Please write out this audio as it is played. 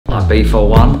Ibiza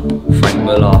 1, Franck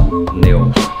Muller,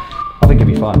 nil. I think it'd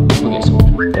be fine. We'll get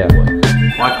sorted.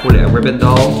 Yeah. I call it a ribbon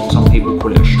dial. Some people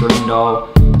call it a string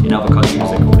dial. In other countries,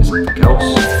 they call it something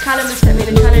else. Callum has set me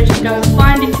the challenge to go and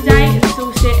find it today and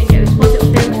source it and get a deposit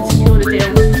off them and secure the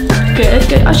deal. Good,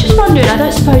 good. I was just wondering, I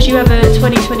don't suppose you have a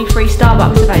 2023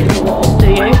 Starbucks available, do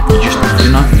you?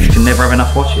 You know, you can never have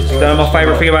enough watches. You know my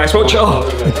favourite thing about this watch? Oh.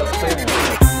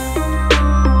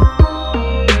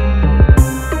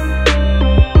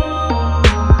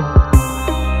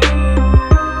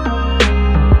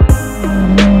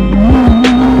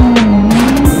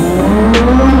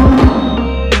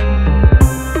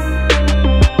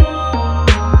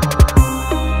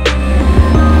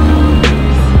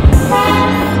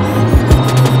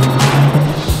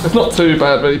 It's not too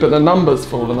bad really, but the number's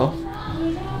fallen off.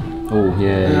 Oh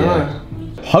yeah.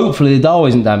 Hopefully the dial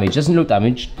isn't damaged. Doesn't look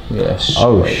damaged. Yes.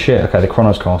 Oh shit. Okay, the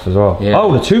chrono's come off as well. Yeah.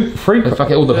 Oh, the three. Fuck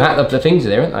it, all the things are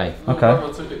there, aren't they? Okay.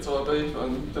 I took it to Ibiza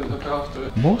and didn't look after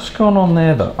it. What's going on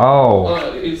there though? Oh.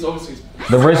 It's obviously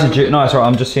The residue. No, it's alright.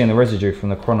 I'm just seeing the residue from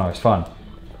the chrono. It's fine.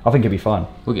 I think it'd be fine.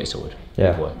 We'll get sorted.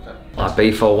 Yeah.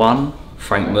 Ibiza 1,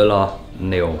 Franck Muller,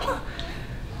 nil.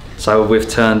 So we've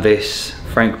turned this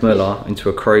Franck Muller into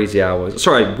a crazy hour.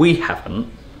 Sorry, we haven't.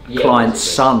 Yeah, Client's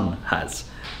son has.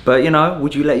 But you know,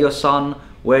 would you let your son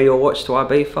wear your watch to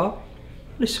Ibiza?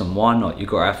 Listen, why not? You've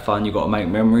got to have fun, you've got to make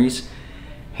memories.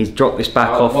 He's dropped this back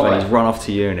off and he's run off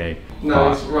to uni. No,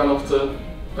 he's run off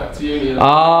back to uni.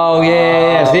 Oh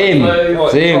yeah, it's him.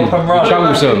 It's him.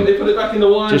 Troublesome. They put it back in the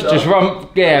winder. Just run,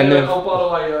 yeah. And oh, by the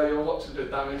way, your watch is a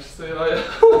bit damaged. See you later.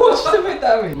 Watch is a bit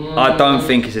damaged. I don't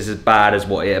think it's as bad as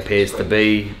what it appears to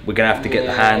be. We're gonna have to get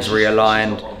the hands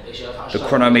realigned. The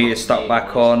chronometer's stuck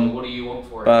back on.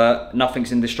 But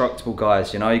nothing's indestructible,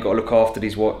 guys. You know, you've got to look after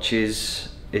these watches.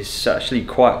 It's actually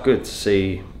quite good to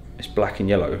see it's black and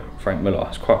yellow Franck Muller.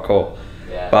 It's quite cool.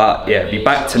 But yeah, be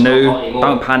back to new.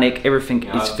 Don't panic. Everything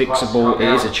is fixable. It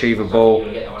is achievable.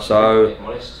 So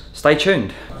stay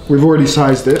tuned. We've already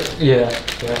sized it. Yeah.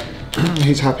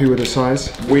 He's happy with the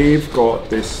size. We've got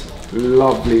this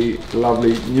lovely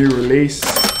new release.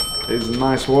 It's a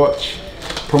nice watch.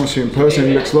 Promise you in person,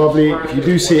 it looks lovely. If you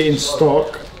do see it in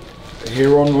stock,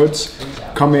 here onwards,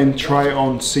 come in, try it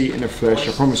on, see it in the flesh.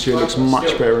 I promise you it looks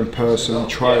much better in person.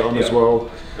 Try it on as well.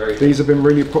 These have been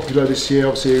really popular this year,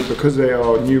 obviously, because they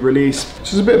are new release.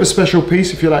 This is a bit of a special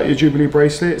piece if you like your Jubilee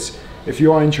bracelets. If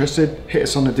you are interested, hit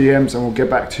us on the DMs and we'll get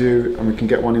back to you and we can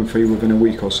get one in for you within a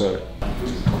week or so.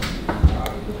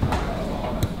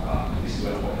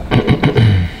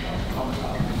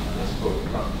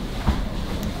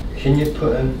 Can you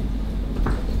put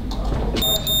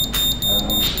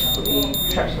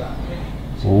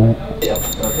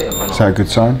Is that a good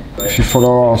sign? If you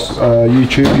follow our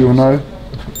YouTube, you'll know.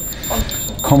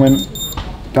 Comment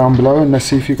down below and let's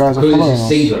see if you guys are following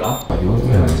us.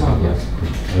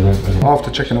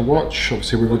 After checking the watch,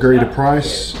 obviously we've agreed a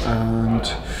price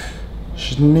and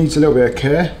she needs a little bit of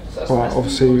care, but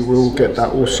obviously we'll get that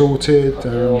all sorted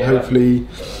and hopefully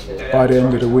by the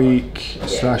end of the week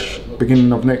 /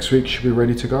 beginning of next week she'll be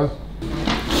ready to go.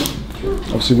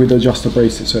 Obviously with the adjuster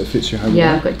bracelet so it fits your hand.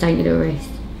 Yeah, I've got tiny little wrist.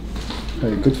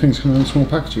 Hey, good things come in small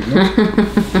packages, no?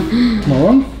 Am I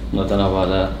wrong? I don't know about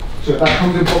that. So that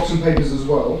comes in box and papers as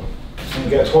well. And you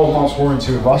get a 12 months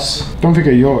warranty with us. Don't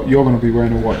forget you're going to be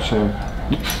wearing a watch, so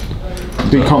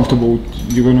be comfortable.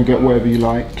 You're going to get whatever you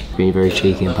like. Being very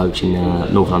cheeky and poaching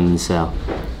North London sale.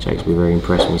 Jake's will be very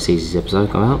impressed when he sees this episode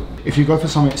come out. If you go for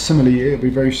something similar year, it'll be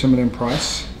very similar in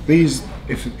price. These,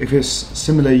 if it's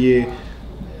similar year,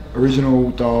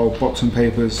 original dial, box and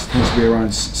papers tends to be around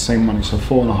the same money, so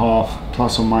 4.5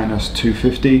 plus or minus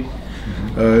 250.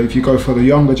 If you go for the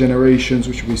younger generations,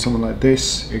 which would be something like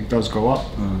this, it does go up.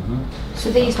 So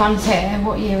these ones here,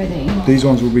 what year are these? These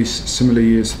ones will be similar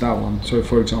years to that one. So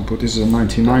for example, this is a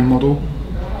 99 model,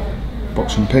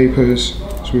 box and papers,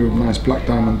 so we have a nice black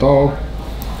diamond dial.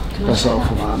 That's up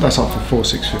for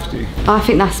 4,650. I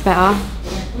think that's better.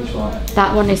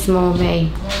 That one is more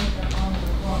me.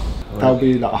 That'll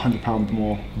be like £100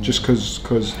 more, just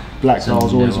because black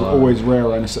dials always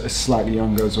rarer and it's slightly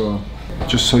younger as well.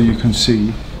 Just so you can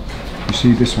see, you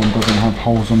see this one doesn't have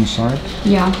holes on the side.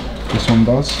 Yeah. This one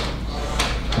does.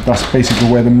 But that's basically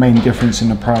where the main difference in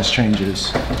the price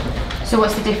changes. So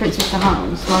what's the difference with the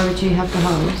holes? Why would you have the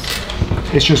holes?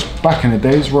 It's just back in the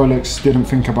days, Rolex didn't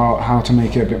think about how to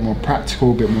make it a bit more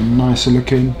practical, a bit more nicer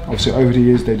looking. Obviously over the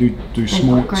years they do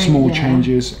small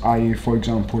changes, i.e. for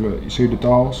example, look, you see the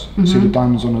dials, see the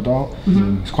diamonds on the dial?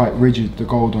 It's quite rigid, the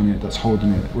gold on it that's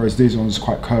holding it, whereas these ones are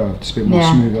quite curved, it's a bit more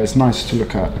smoother, it's nicer to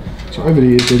look at. So over the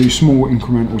years they do small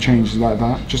incremental changes like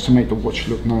that, just to make the watch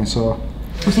look nicer.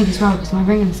 I think as well because my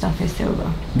ring and stuff is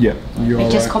silver. Yeah, you are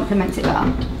It just right. complements it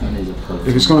better.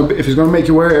 If it's gonna make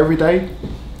you wear it every day,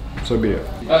 so be it.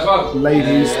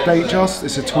 Ladies Datejust.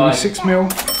 It's a 26mm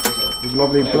with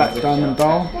lovely black diamond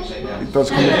dial. It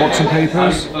does come with boxing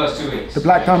papers. The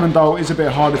black diamond dial is a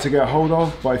bit harder to get hold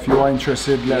of, but if you are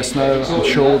interested, let us know. I'm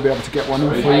sure we'll be able to get one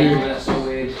in for you.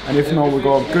 And if not, we've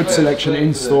got a good selection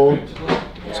in store.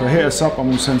 So hit us up and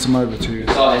we'll send some over to you.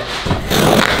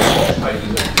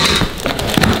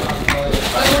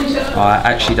 I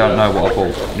actually don't know what I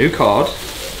bought. New card.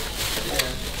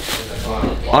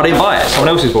 I didn't buy it, someone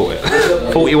else has bought it.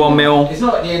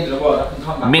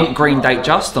 41mm mint green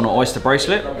Datejust on an oyster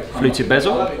bracelet, fluted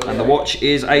bezel, and the watch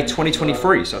is a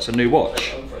 2023, so it's a new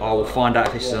watch. I will find out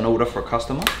if this is an order for a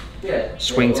customer.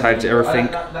 Swing tags, everything,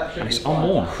 and it's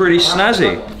unworn. Pretty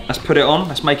snazzy. Let's put it on,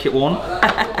 let's make it worn.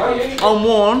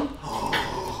 Unworn.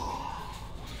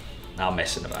 Now I'm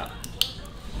messing about.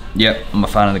 Yep, I'm a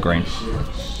fan of the green.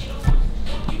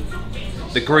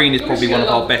 The green is probably one of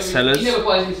our best sellers.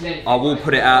 I will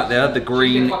put it out there, the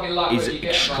green is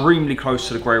extremely close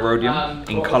to the grey rhodium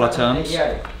in colour terms.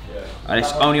 And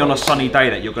it's only on a sunny day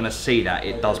that you're going to see that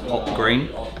it does pop the green.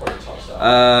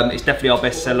 It's definitely our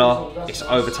best seller. It's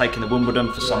overtaken the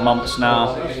Wimbledon for some months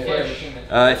now.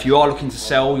 If you are looking to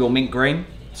sell your mint green,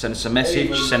 send us a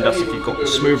message. Send us if you've got the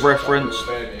smooth reference,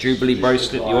 Jubilee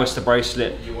bracelet, the oyster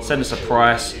bracelet. Send us a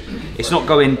price. It's not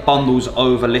going bundles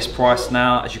over list price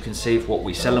now, as you can see, for what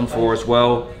we sell them for as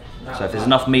well. So if there's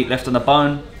enough meat left on the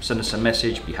bone, send us a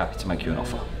message. Be happy to make you an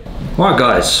offer. Right,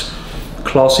 guys,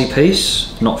 classy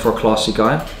piece, not for a classy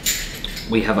guy.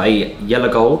 We have a yellow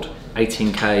gold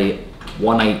 18K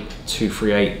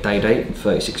 18238 day date in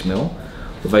 36mm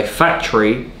with a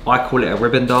factory. I call it a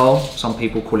ribbon dial. Some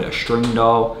people call it a string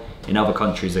dial. In other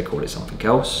countries they call it something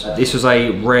else. This was a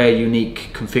rare,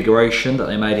 unique configuration that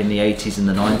they made in the 80s and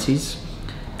the 90s.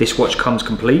 This watch comes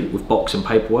complete with box and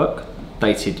paperwork,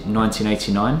 dated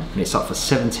 1989, and it's up for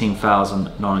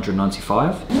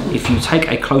 $17,995. If you take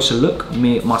a closer look,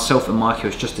 myself and Mikey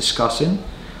was just discussing,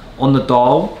 on the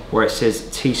dial where it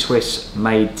says T-Swiss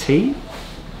made T,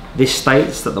 this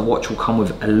states that the watch will come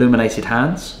with illuminated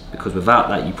hands, because without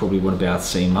that you probably wouldn't be able to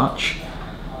see much.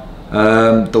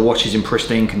 The watch is in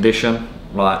pristine condition.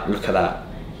 Like, look at that.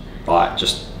 Like,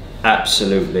 just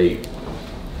absolutely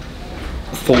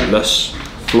faultless,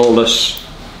 flawless.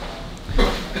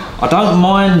 I don't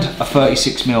mind a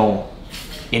 36mm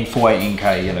in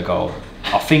 418K yellow gold.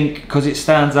 I think because it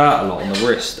stands out a lot on the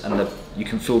wrist and you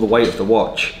can feel the weight of the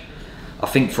watch. I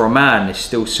think for a man it's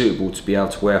still suitable to be able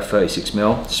to wear a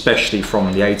 36mm, especially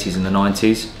from the 80s and the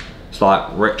 90s. It's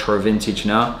like retro vintage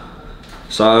now.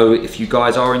 So if you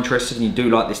guys are interested and you do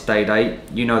like this day date,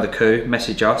 you know the coup,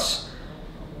 message us.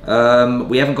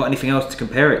 We haven't got anything else to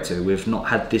compare it to. We've not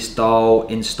had this dial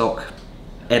in stock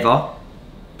ever.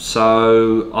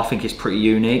 So I think it's pretty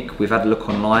unique. We've had a look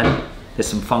online. There's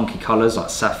some funky colours like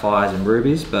sapphires and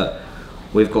rubies, but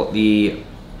we've got the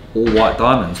all white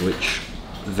diamonds, which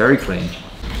are very clean.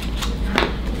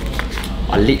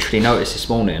 I literally noticed this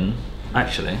morning,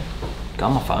 actually, go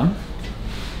on my phone.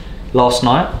 Last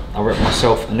night, I wrote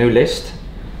myself a new list.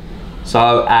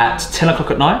 So at 10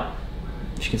 o'clock at night,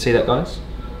 if you can see that, guys,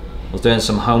 I was doing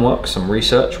some homework, some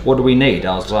research. What do we need?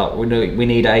 I was like, we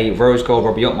need a rose gold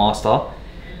Robbie Yacht Master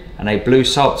and a blue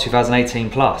sub 2018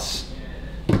 plus.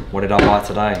 What did I buy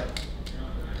today?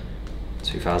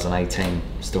 2018,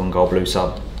 still in gold blue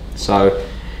sub. So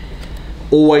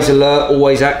always alert,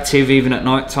 always active, even at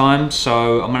night time.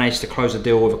 So I managed to close a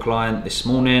deal with a client this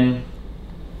morning.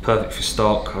 Perfect for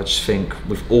stock. I just think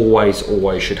we've always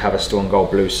should have a steel and gold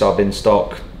blue sub in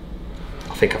stock.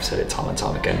 I think I've said it time and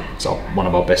time again. It's one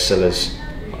of our best sellers.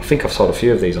 I think I've sold a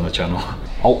few of these on the channel.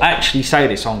 I'll actually say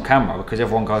this on camera because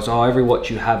everyone goes, oh, every watch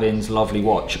you have in's a lovely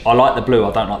watch. I like the blue,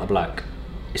 I don't like the black.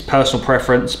 It's personal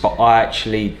preference, but I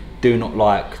actually do not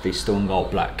like the steel and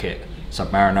gold black kit.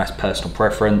 Submariner is personal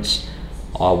preference.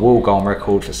 I will go on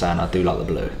record for saying I do like the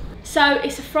blue. So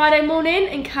it's a Friday morning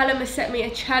and Callum has set me a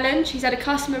challenge. He's had a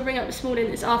customer ring up this morning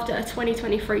that's after a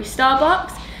 2023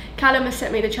 Starbucks. Callum has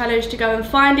set me the challenge to go and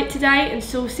find it today and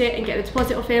source it and get a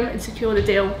deposit off him and secure the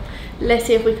deal. Let's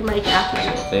see if we can make it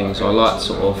happen. So I like to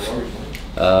sort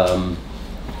of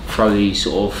throw these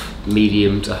sort of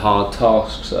medium to hard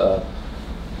tasks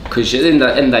because at the end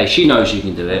of the day she knows she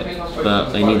can do it,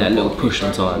 but they need that little push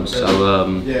sometimes. So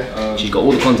she's got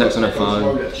all the contacts on her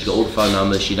phone, she's got all the phone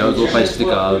numbers, she knows all the places to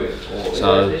go.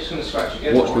 So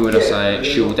watch me when I say it,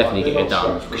 she will definitely get it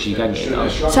done because she can get it done.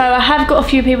 So I have got a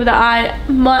few people that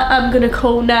I'm going to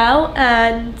call now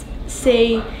and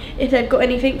see if they've got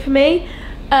anything for me.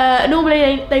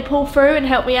 Normally they pull through and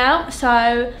help me out,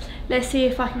 so let's see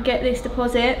if I can get this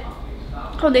deposit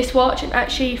on this watch and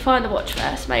actually find the watch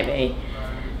first, maybe.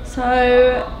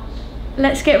 So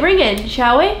let's get ringing,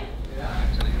 shall we?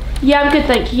 Yeah, I'm good,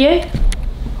 thank you.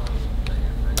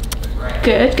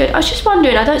 Good, good. I was just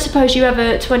wondering, I don't suppose you have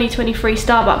a 2023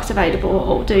 Starbucks available,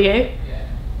 or do you?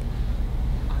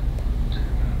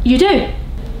 You do?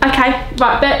 Okay,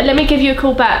 right, let me give you a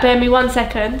call back. Bear me 1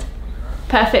 second.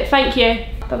 Perfect, thank you.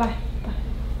 Bye-bye.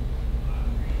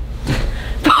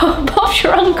 Bob's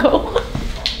your uncle.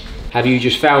 Have you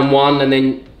just found one and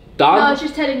then done? No, I was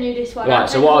just telling you this one. Right,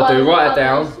 so what I'll do, write it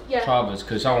down. Yeah. Trotters,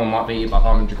 because someone might beat you by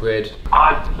 500 quid.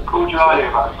 I called you earlier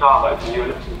about Starbucks and you were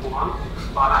looking for one.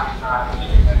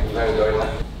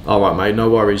 Alright mate, no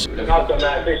worries. Nice one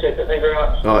mate, appreciate it, thank you very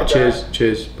much. Alright,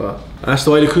 cheers, bye. That's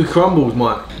the way the cookie crumbles,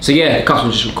 mate. So yeah, the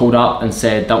customer just called up and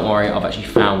said, don't worry, I've actually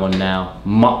found one now,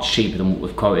 much cheaper than what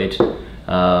we've quoted.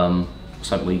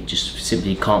 Something we just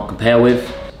simply can't compare with.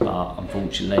 But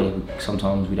unfortunately,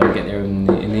 sometimes we don't get there in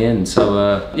the end.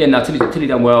 So yeah, no, Tilly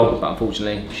done well, but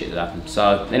unfortunately, shit did happen.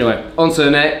 So anyway, on to the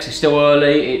next. It's still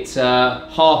early. It's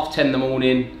 10:30 in the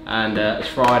morning, and it's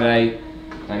Friday.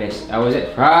 And it's, how is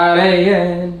it? Friday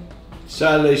again.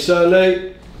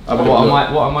 Saturday. What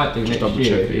I might do next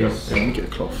year is get a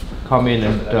cloth. come in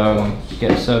and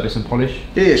get a service and polish.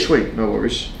 Yeah, sweet, no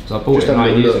worries. So I bought it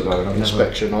 9 years ago. And I've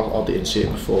inspection. I didn't see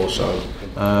it before, so.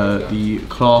 The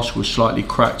clasp was slightly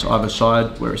cracked either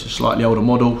side, where it's a slightly older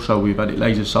model, so we've had it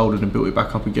laser soldered and built it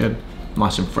back up again,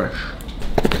 nice and fresh.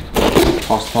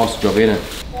 Fast job, innit?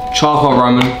 Charcoal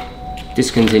Roman,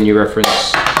 discontinue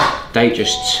reference,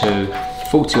 Datejust 2,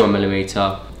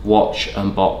 41mm, watch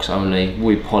and box only,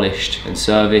 will be polished and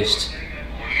serviced,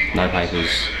 no papers.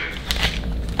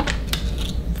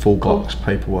 Full box,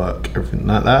 paperwork, everything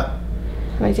like that.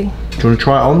 Amazing. Do you want to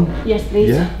try it on? Yes, please.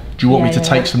 Yeah. Do you want me to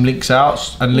take some links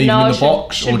out and leave them in the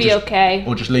box? Should be okay.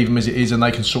 Or just leave them as it is and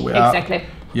they can sort it out? Exactly.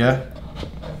 Yeah.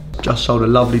 Just sold a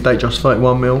lovely Datejust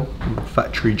 31mm,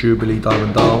 factory Jubilee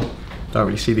diamond dial. Don't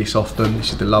really see this often.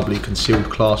 This is the lovely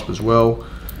concealed clasp as well.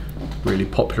 Really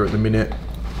popular at the minute.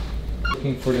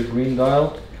 Looking for the green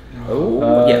dial.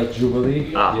 Oh, yeah.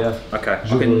 Jubilee. Ah, yeah. Okay.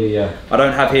 Jubilee, yeah. I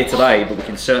don't have here today, but we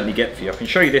can certainly get for you. I can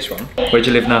show you this one. Where do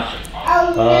you live now?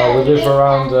 We live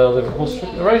around Liverpool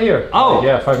Street, right here. Oh!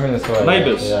 Yeah, 5 minutes away.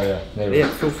 Neighbours. Yeah, neighbours. Yeah,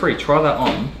 feel free, try that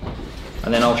on.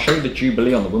 And then I'll show you the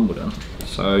Jubilee on the Wimbledon.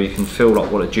 So you can feel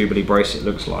like what a Jubilee bracelet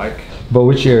looks like. But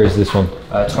which year is this one?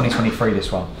 2023,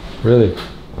 this one. Really?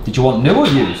 Did you want new or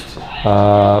used?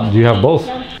 Do you have both?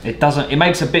 It doesn't, it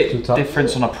makes a bit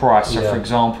difference on a price. So for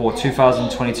example,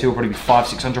 2022 will probably be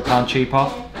 £500–600 cheaper,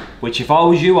 which if I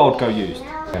was you, I would go used.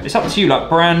 It's up to you, like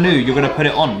brand new, you're gonna put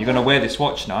it on, you're gonna wear this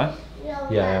watch now.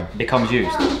 Yeah. It becomes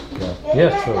used. Yeah,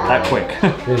 sure. That quick.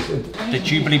 The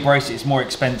Jubilee bracelet is more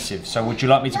expensive, so would you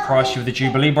like me to price you with the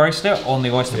Jubilee bracelet or on the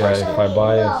Oyster bracelet? If I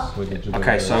buy it with the Jubilee.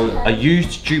 Okay, so a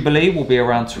used Jubilee will be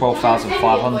around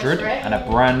 12,500 and a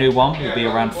brand new one will be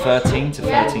around 13 to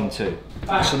 13.2.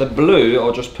 So the blue,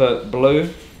 I'll just put blue.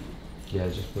 Yeah,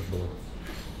 just put blue.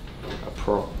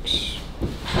 Approx.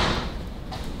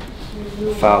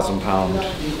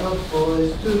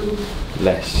 £1,000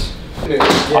 less. I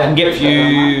can get for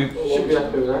you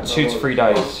 2 to 3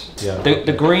 days. Yeah.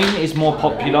 The green is more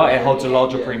popular, it holds a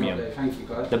larger premium.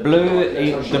 The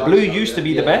blue used to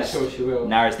be the best,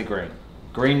 now it's the green.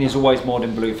 Green is always more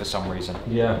than blue for some reason.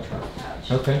 Yeah.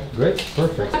 Okay, great,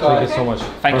 perfect. Thank you so much.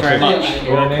 Thank you very much.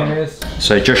 Your name is?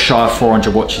 So just shy of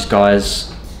 400 watches,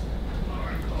 guys.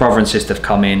 Brother and sister have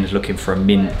come in looking for a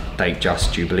mint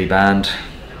Datejust Jubilee band.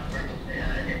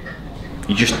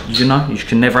 You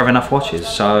can never have enough watches.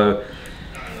 So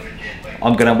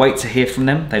I'm gonna wait to hear from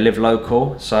them. They live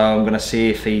local, so I'm gonna see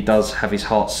if he does have his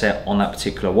heart set on that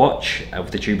particular watch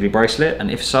with the Jubilee bracelet, and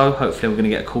if so, hopefully we're gonna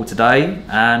get a call today,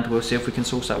 and we'll see if we can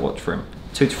source that watch for him.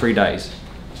 2 to 3 days.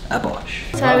 A bosh.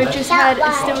 So we've just had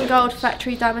a steel and gold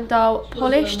factory diamond dial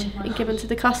polished and given to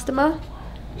the customer.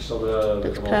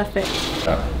 Looks perfect.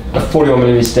 A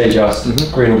 41mm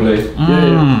Datejust, green or blue.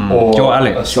 Or you're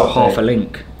Alex, you're half a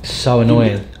link. So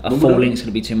annoying. A full link's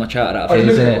gonna be too much out of that,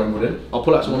 Isn't it? I'll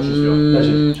pull out some watches for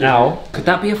you. Now, could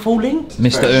that be a full link?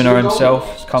 Mr. Uno himself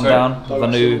has come down with a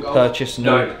new purchase,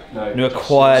 new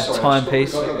acquired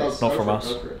timepiece. Not from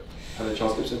us.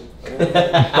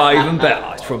 But even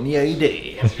better, it's from the AD.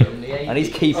 And he's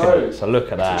keeping it, so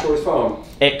look at that.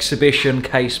 Exhibition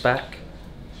case back.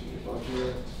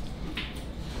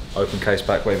 Open case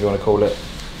back, whatever you want to call it.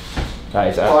 That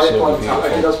is absolutely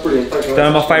beautiful. That's brilliant. Thank you.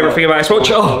 Don't know my favourite thing about this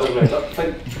watch. Oh.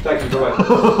 Thank you very much.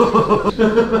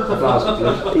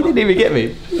 He didn't even get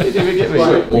me. We'll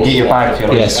get your bag if you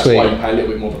like. Yeah, sweet. Pay a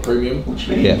little bit more of a premium.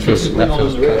 Yeah, that feels perfect.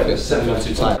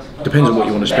 depends on what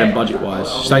you want to spend budget-wise.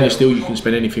 Stainless steel, you can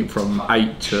spend anything from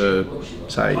 8 to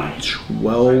say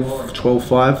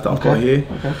 12.5 that I've got here.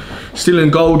 Okay. Steel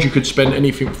and gold, you could spend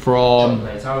anything from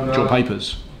your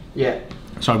papers. Yeah.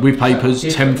 So with papers,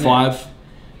 10.5,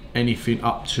 anything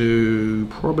up to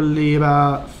probably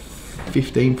about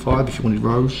 15.5 if you wanted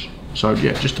rose. So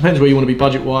yeah, just depends where you want to be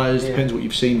budget-wise. Depends what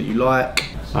you've seen that you like.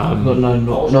 I've got no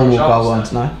normal gold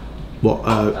ones, no. What,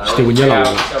 steel and yellow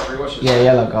ones? Yeah,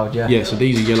 yellow gold, yeah. Yeah, so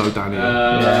these are yellow down here.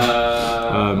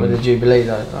 With the Jubilee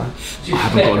though, I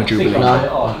haven't got on a Jubilee.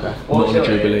 No? Okay. Not on a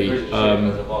Jubilee.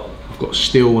 I've got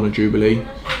steel on a Jubilee.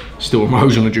 Steel and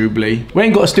rose on a Jubilee. We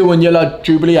ain't got a steel and yellow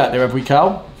Jubilee out there, have we,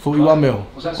 Cal? 41 mil.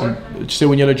 What's that, sir?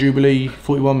 Steel and yellow Jubilee,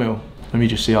 41 mil. Let me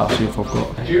just see if I've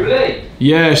got. Jubilee?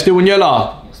 Yeah, steel and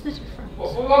yellow. What's the difference?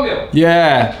 What, 41 mil?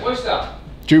 Yeah. What's that?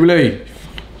 Jubilee.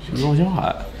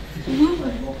 Right.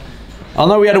 I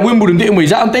know we had a Wimbledon, didn't we? Is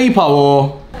that on Depot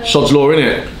or? Sod's law,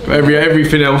 innit?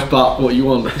 Everything else but what you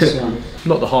want.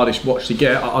 Not the hardest watch to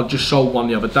get. I just sold one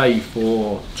the other day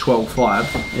for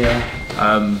 12.5. Yeah.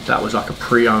 That was like a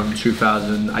pre-owned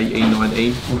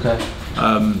 2018-19. Okay.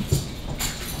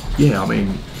 Yeah, I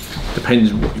mean,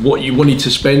 depends what you wanted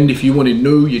to spend. If you wanted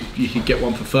new, you could get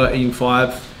one for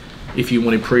 13.5. If you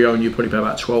wanted pre-owned, you'd probably pay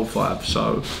about 12.5.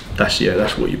 So that's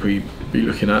what you'd be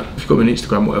looking at. If you've got an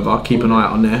Instagram, whatever, keep an eye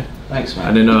out on there. Thanks,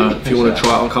 man. And then if you want to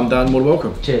try it on, come down, more than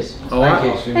welcome. Cheers. All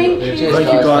right. Thank you.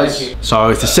 Thank you, guys. So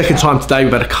it's the second time today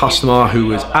we've had a customer who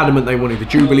was adamant they wanted the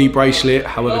Jubilee bracelet.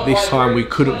 However, this time we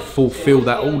couldn't fulfill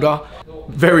that order.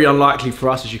 Very unlikely for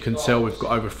us, as you can tell. We've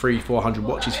got over 300-400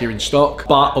 watches here in stock,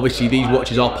 but obviously these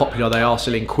watches are popular. They are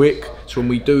selling quick. So when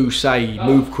we do say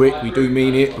move quick, we do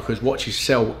mean it, because watches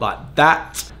sell like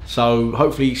that. So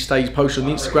hopefully he stays posted on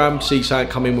the Instagram, see something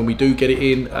come in when we do get it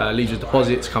in, leaves a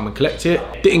deposit to come and collect it.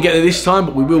 Didn't get there this time,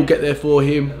 but we will get there for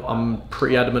him. I'm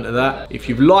pretty adamant of that. If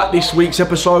you've liked this week's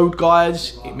episode,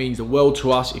 guys, it means the world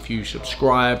to us if you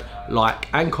subscribe, like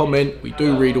and comment. We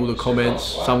do read all the comments,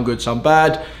 some good, some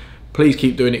bad. Please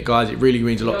keep doing it, guys. It really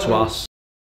means a lot to us.